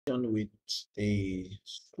with a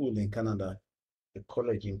school in Canada, a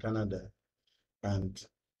college in Canada, and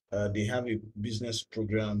they have a business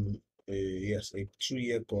program. Yes, a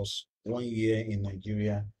 2-year course, 1 year in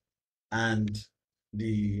Nigeria, and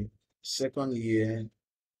the second year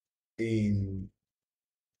in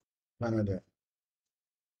Canada.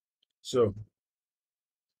 So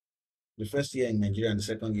the first year in Nigeria and the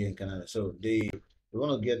second year in Canada. So they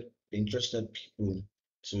want to get interested people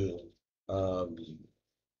to um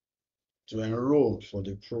enroll for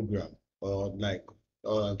the program, or like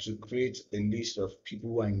to create a list of people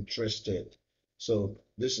who are interested. So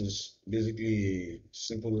this is basically a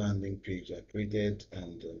simple landing page I created,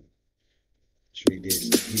 and there's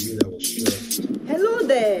a video that was shot. Hello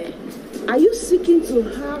there. Are you seeking to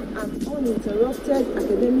have an uninterrupted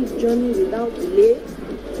academic journey without delay?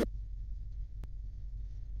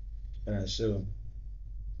 So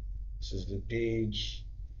this is the page,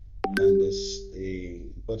 and there's a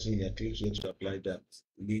button here. Click here to apply that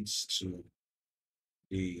leads to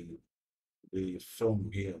the form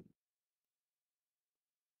here.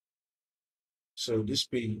 So this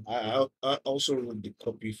page, I also wrote the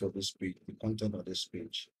copy for this page, the content of this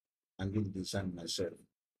page, and did the design myself.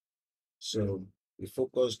 So we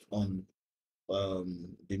focused on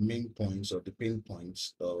the main points or the pain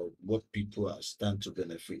points of what people are stand to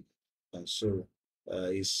benefit. And so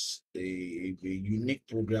it's a unique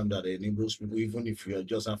program that enables people, even if you are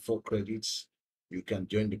just have 4 credits, you can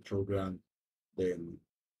join the program. Then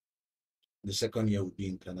the second year will be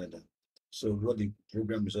in Canada. So what the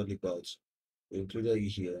program is all about, we included it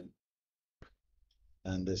here,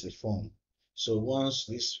 and there's a form. So once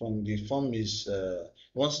this form, the form is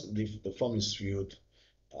once the form is filled,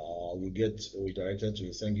 you get redirected to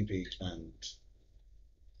a thank you page, and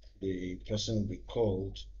the person will be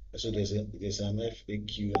called. So there's an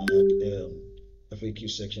FAQ and FAQ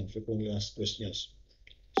section, frequently asked questions.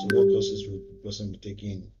 So what courses will the person be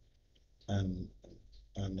taking, and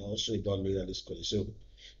also about loyalist college. So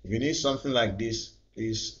if you need something like this,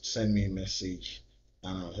 please send me a message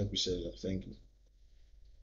and I'll help you set it up. Thank you.